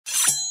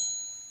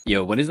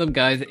Yo, what is up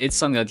guys? It's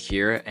Sungod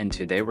here, and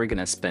today we're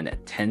gonna spend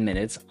 10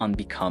 minutes on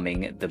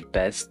becoming the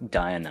best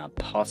Diana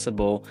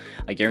possible.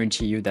 I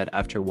guarantee you that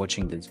after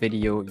watching this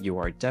video, you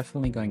are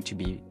definitely going to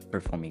be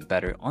performing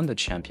better on the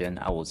champion.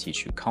 I will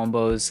teach you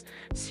combos,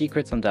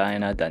 secrets on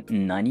Diana that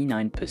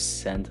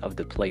 99% of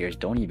the players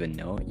don't even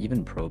know,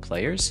 even pro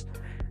players.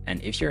 And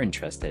if you're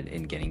interested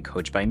in getting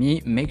coached by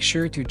me, make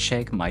sure to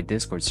check my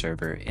Discord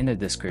server in the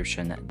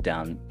description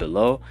down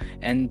below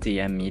and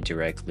DM me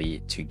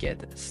directly to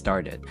get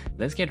started.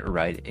 Let's get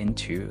right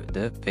into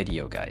the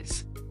video,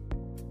 guys.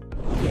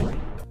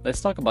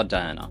 Let's talk about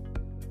Diana.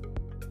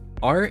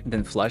 R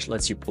then Flash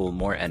lets you pull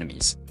more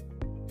enemies.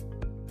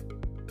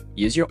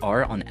 Use your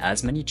R on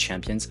as many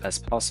champions as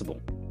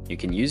possible. You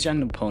can use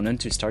an opponent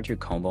to start your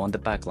combo on the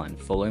backline,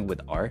 following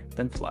with R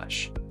then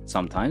Flash.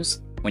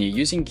 Sometimes, when you're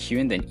using Q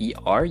and then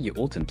ER, you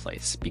ult in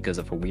place because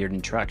of a weird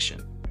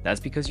interaction.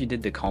 That's because you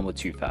did the combo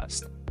too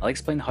fast. I'll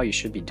explain how you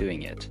should be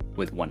doing it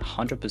with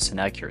 100%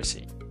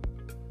 accuracy.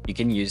 You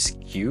can use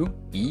Q,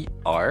 E,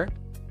 R.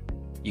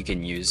 You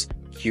can use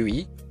Q,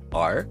 E,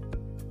 R.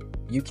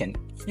 You can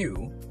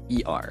Q,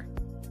 E, R.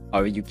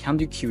 Or you can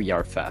do Q, E,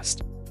 R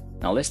fast.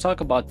 Now let's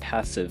talk about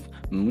passive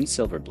Moon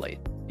Silverblade.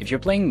 If you're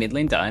playing mid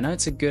lane Diana,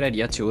 it's a good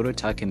idea to auto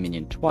attack a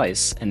minion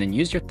twice and then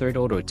use your third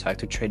auto attack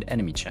to trade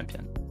enemy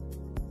champion.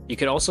 You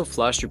could also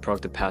flash to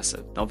proc the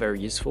passive, not very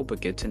useful but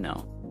good to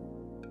know.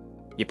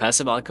 Your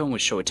passive icon will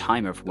show a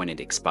timer for when it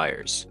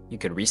expires. You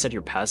could reset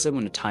your passive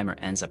when the timer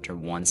ends after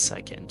 1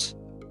 second.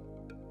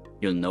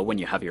 You'll know when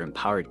you have your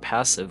empowered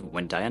passive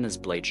when Diana's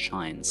blade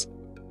shines.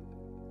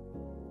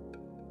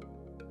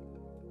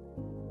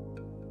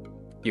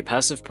 Your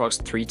passive procs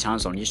 3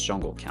 times on each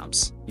jungle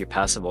camps. Your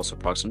passive also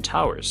procs on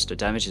towers. The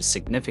damage is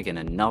significant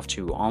enough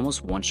to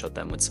almost one-shot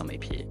them with some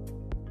AP.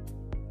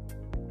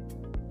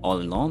 All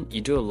in all,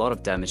 you do a lot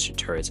of damage to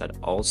turrets at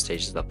all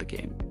stages of the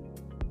game.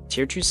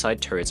 Tier 2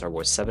 side turrets are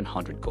worth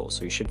 700 gold,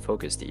 so you should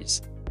focus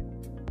these.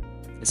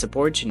 It's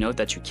important to note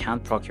that you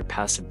can't proc your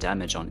passive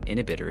damage on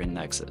inhibitor in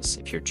Nexus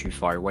if you're too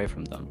far away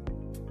from them.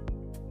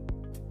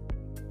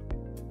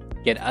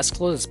 Get as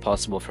close as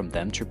possible from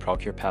them to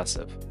proc your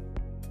passive.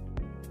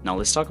 Now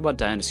let's talk about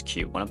Diana's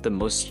Q, one of the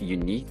most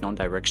unique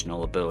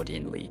non-directional ability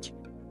in League.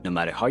 No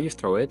matter how you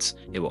throw it,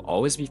 it will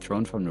always be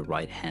thrown from the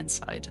right hand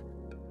side.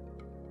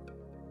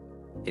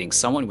 Hitting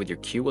someone with your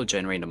Q will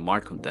generate a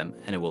mark on them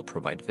and it will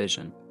provide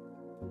vision.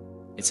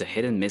 It's a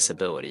hit and miss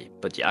ability,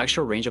 but the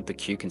actual range of the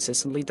Q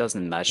consistently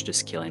doesn't match the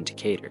skill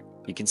indicator.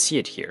 You can see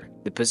it here.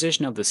 The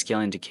position of the skill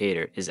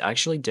indicator is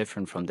actually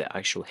different from the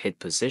actual hit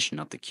position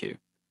of the Q.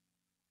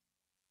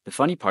 The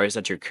funny part is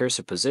that your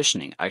cursor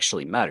positioning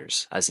actually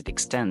matters, as it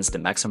extends the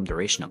maximum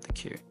duration of the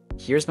Q.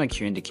 Here's my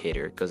Q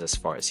indicator, it goes as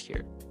far as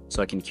here,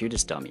 so I can Q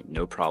this dummy,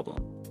 no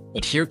problem.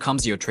 But here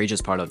comes the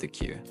outrageous part of the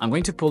Q. I'm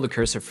going to pull the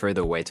cursor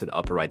further away to the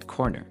upper right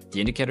corner. The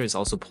indicator is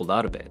also pulled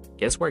out a bit.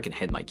 Guess where I can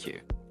hit my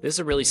Q? This is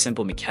a really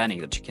simple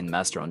mechanic that you can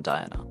master on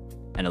Diana.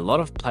 And a lot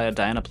of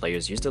Diana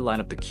players use the line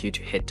of the Q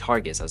to hit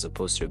targets as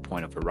opposed to a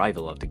point of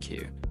arrival of the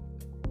Q.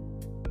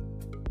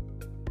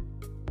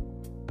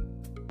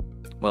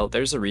 Well,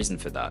 there's a reason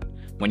for that.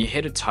 When you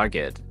hit a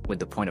target with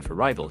the point of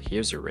arrival,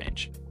 here's your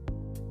range.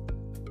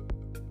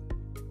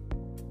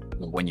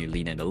 When you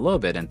lean in a little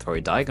bit and throw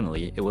it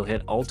diagonally, it will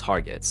hit all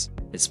targets.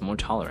 It's more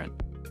tolerant.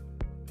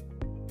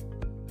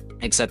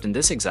 Except in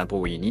this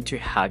example where you need to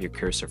have your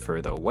cursor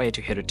further away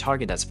to hit a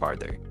target that's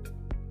farther.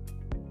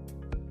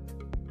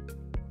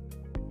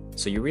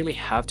 So you really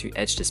have to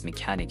etch this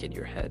mechanic in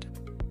your head.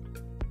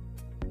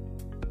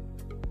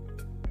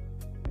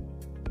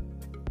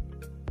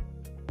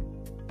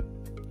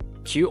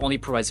 Q only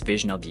provides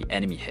vision of the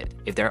enemy hit.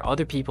 If there are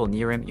other people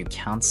near him, you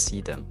can't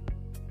see them.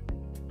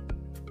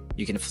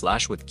 You can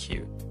flash with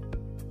Q.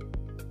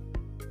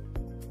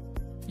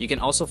 You can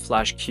also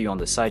flash Q on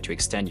the side to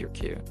extend your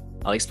Q.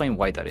 I'll explain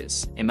why that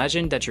is.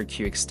 Imagine that your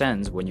Q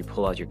extends when you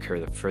pull out your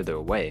cursor further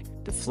away.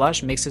 The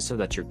flash makes it so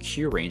that your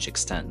Q range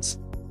extends.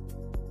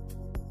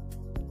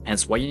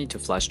 Hence why you need to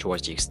flash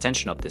towards the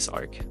extension of this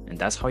arc, and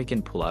that's how you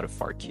can pull out a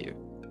far Q.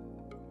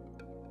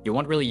 You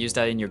won't really use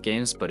that in your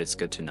games, but it's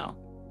good to know.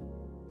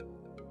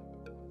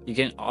 You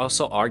can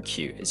also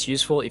RQ. It's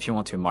useful if you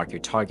want to mark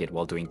your target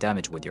while doing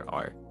damage with your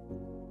R.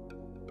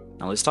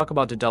 Now let's talk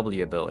about the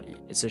W ability.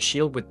 It's a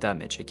shield with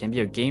damage. It can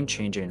be a game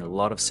changer in a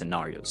lot of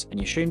scenarios, and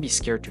you shouldn't be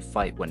scared to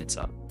fight when it's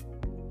up.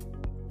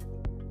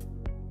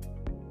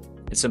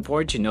 It's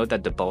important to note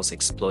that the balls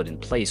explode in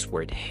place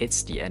where it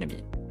hits the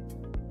enemy.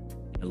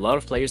 A lot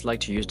of players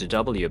like to use the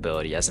W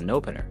ability as an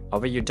opener,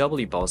 however your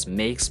W balls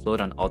may explode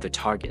on other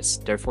targets,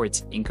 therefore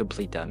it's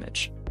incomplete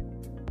damage.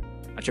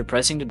 After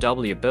pressing the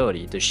W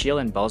ability, the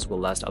shield and balls will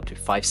last up to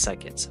 5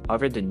 seconds.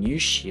 However, the new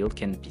shield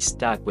can be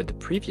stacked with the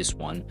previous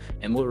one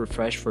and will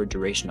refresh for a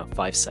duration of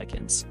 5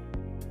 seconds.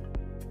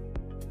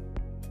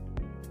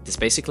 This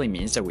basically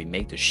means that we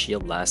make the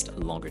shield last a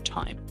longer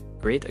time.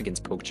 Great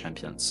against poke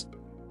champions.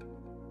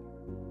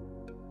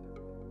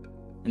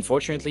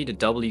 Unfortunately, the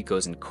W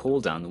goes in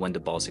cooldown when the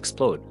balls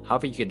explode.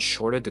 However, you can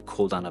shorten the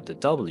cooldown of the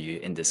W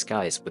in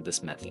disguise with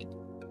this method.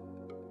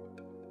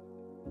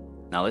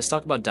 Now let's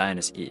talk about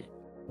Diana's E.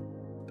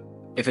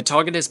 If a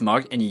target is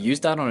marked and you use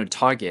that on a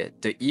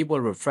target, the E will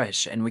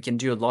refresh and we can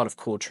do a lot of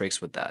cool tricks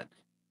with that.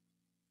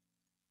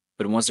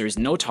 But once there is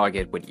no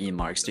target with E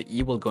marks, the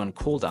E will go on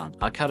cooldown.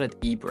 I call it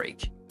E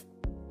break.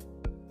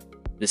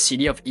 The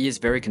CD of E is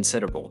very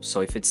considerable,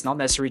 so if it's not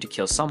necessary to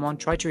kill someone,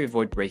 try to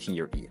avoid breaking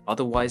your E,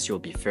 otherwise you'll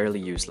be fairly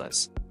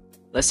useless.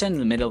 Let's stand in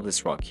the middle of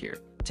this rock here.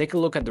 Take a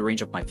look at the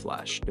range of my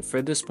flash. The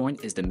furthest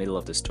point is the middle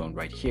of the stone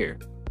right here.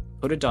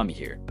 Put a dummy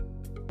here.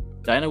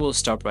 Diana will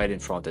stop right in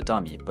front of the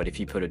dummy, but if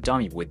you put a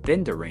dummy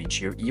within the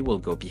range, your E will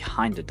go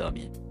behind the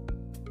dummy.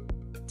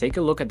 Take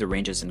a look at the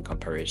ranges in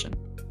comparison.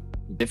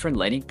 The different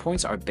landing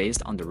points are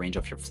based on the range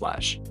of your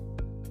flash.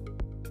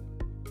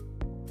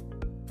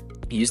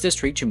 Use this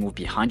trick to move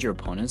behind your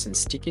opponents in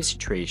sticky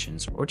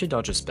situations or to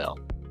dodge a spell.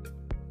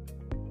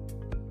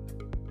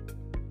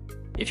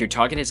 If your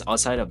target is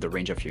outside of the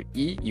range of your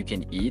E, you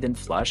can E then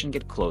flash and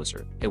get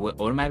closer. It will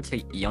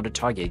automatically E on the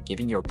target,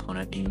 giving your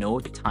opponent no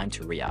time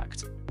to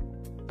react.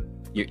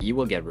 Your E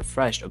will get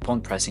refreshed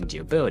upon pressing the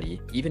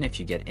ability, even if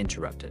you get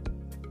interrupted.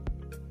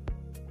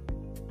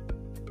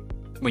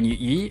 When you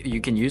E,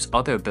 you can use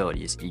other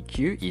abilities,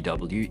 EQ,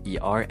 EW,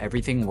 ER,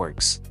 everything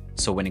works.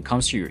 So when it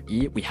comes to your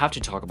E, we have to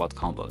talk about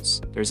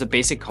combos. There's a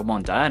basic combo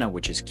on Diana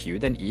which is Q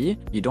then E,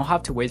 you don't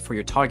have to wait for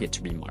your target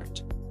to be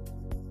marked.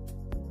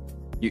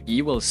 Your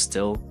E will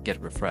still get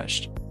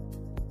refreshed.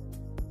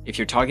 If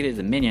your target is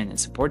a minion,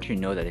 it's important to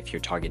know that if your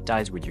target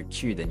dies with your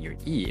Q, then your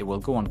E, it will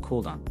go on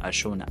cooldown, as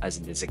shown as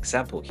in this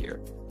example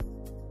here.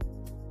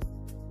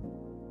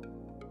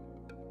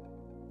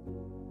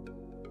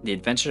 The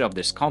advantage of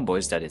this combo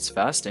is that it's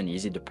fast and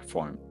easy to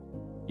perform.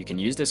 You can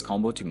use this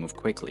combo to move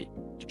quickly.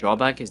 The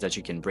drawback is that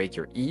you can break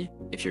your E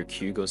if your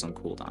Q goes on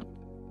cooldown.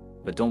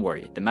 But don't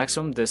worry, the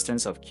maximum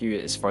distance of Q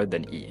is farther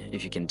than E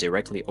if you can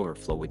directly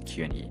overflow with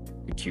Q and E.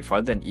 Your Q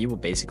farther than E will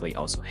basically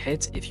also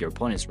hit if your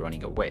opponent is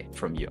running away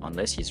from you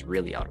unless he's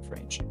really out of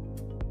range.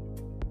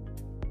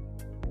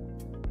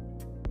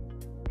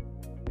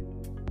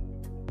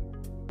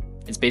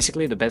 It's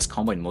basically the best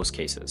combo in most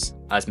cases.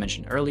 As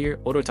mentioned earlier,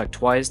 auto attack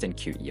twice, then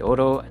QE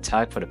auto,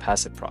 attack for the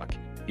passive proc.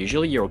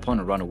 Usually your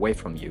opponent run away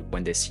from you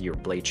when they see your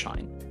blade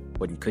shine.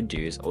 What you could do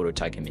is auto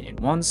attack a minion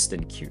once,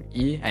 then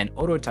QE, and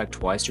auto attack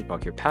twice to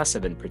proc your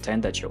passive and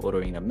pretend that you're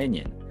autoing a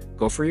minion.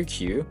 Go for your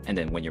Q, and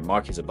then when your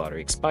mark is about to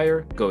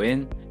expire, go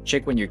in,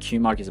 check when your Q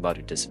mark is about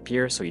to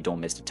disappear so you don't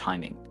miss the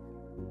timing.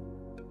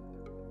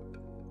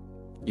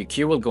 Your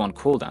Q will go on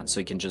cooldown, so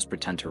you can just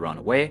pretend to run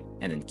away,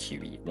 and then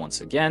QE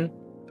once again.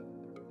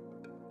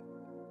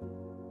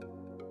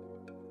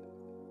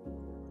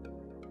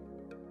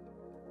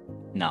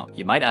 Now,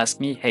 you might ask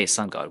me, hey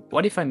Sungod,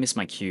 what if I miss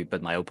my Q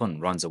but my opponent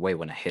runs away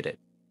when I hit it?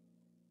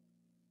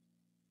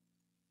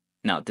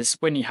 Now, this is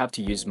when you have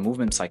to use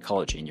movement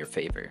psychology in your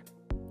favor.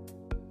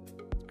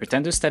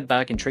 Pretend to step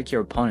back and trick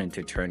your opponent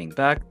into turning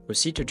back,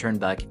 proceed to turn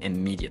back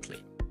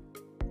immediately.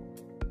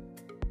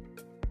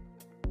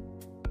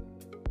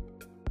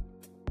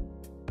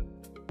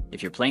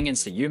 If you're playing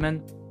against a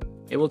human,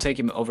 it will take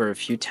him over a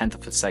few tenths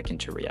of a second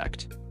to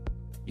react.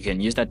 You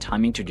can use that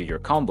timing to do your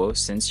combo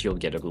since you'll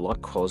get a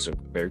lot closer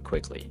very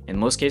quickly. In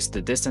most cases,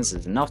 the distance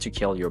is enough to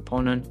kill your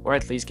opponent or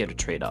at least get a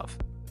trade off.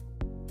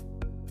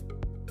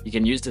 You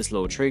can use this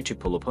little trick to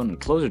pull opponent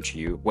closer to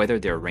you whether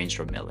they're ranged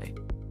or melee.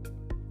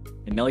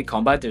 In melee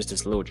combat, there's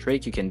this little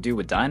trick you can do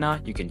with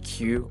Diana. You can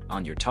Q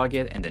on your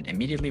target and then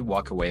immediately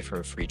walk away for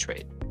a free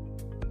trade.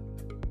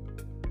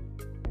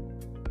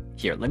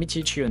 Here, let me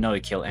teach you another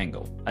kill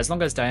angle. As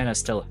long as Diana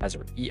still has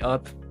her E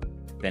up,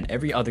 then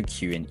every other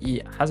Q and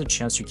E has a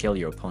chance to kill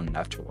your opponent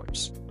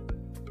afterwards.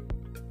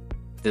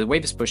 The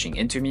wave is pushing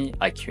into me,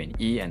 I Q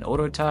and E and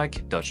auto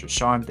attack, dodge the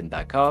charm, then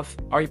back off.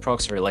 RE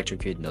procs her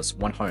electrocute and does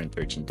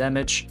 113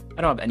 damage.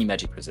 I don't have any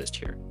magic resist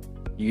here.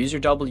 You use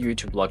your W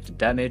to block the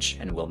damage,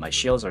 and while my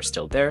shields are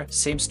still there,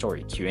 same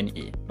story, Q and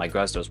E. My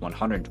grass does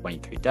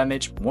 123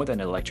 damage, more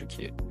than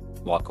electrocute.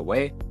 Walk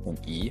away, then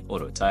E,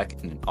 auto attack,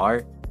 and then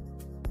R.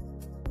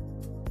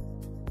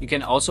 You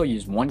can also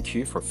use one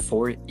Q for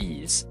 4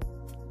 E's.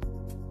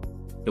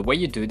 The way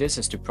you do this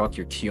is to proc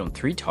your Q on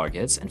 3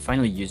 targets and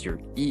finally use your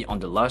E on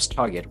the last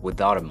target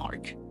without a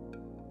mark.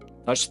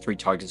 Touch 3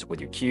 targets with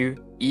your Q,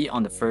 E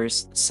on the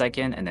first,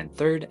 second, and then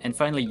third, and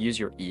finally use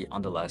your E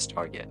on the last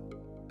target.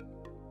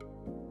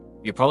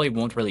 You probably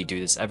won't really do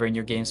this ever in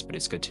your games, but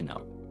it's good to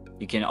know.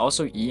 You can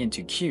also E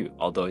into Q,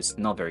 although it's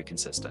not very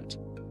consistent.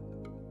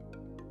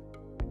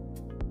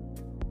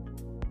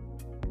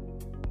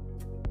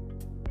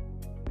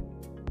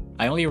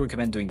 I only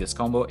recommend doing this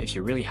combo if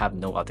you really have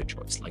no other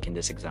choice, like in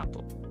this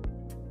example.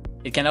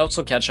 It can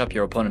also catch up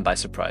your opponent by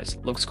surprise,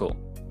 looks cool.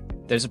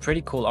 There's a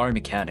pretty cool R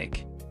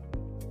mechanic.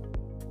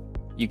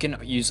 You can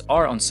use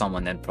R on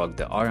someone and proc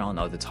the R on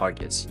other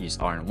targets. Use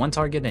R on one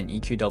target and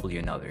EQW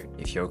another.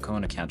 If your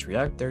opponent can't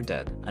react, they're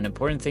dead. An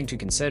important thing to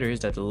consider is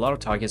that a lot of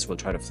targets will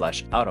try to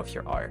flash out of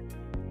your R.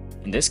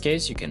 In this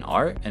case, you can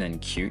R and then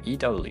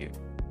QEW.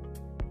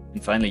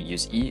 And finally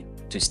use E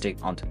to stick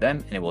onto them,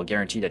 and it will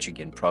guarantee that you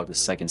can proc the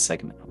second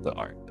segment of the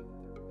R.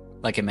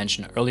 Like I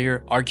mentioned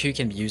earlier, RQ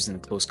can be used in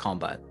close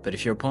combat, but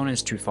if your opponent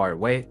is too far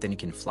away, then you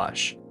can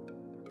flash.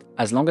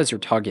 As long as your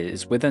target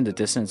is within the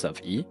distance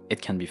of E,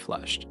 it can be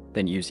flashed.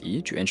 Then use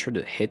E to ensure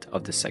the hit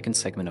of the second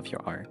segment of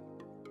your R.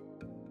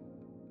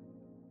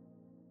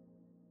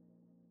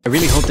 I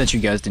really hope that you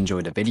guys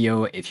enjoyed the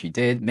video. If you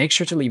did, make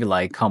sure to leave a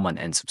like, comment,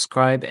 and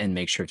subscribe, and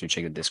make sure to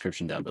check the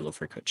description down below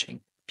for coaching.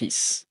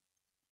 Peace.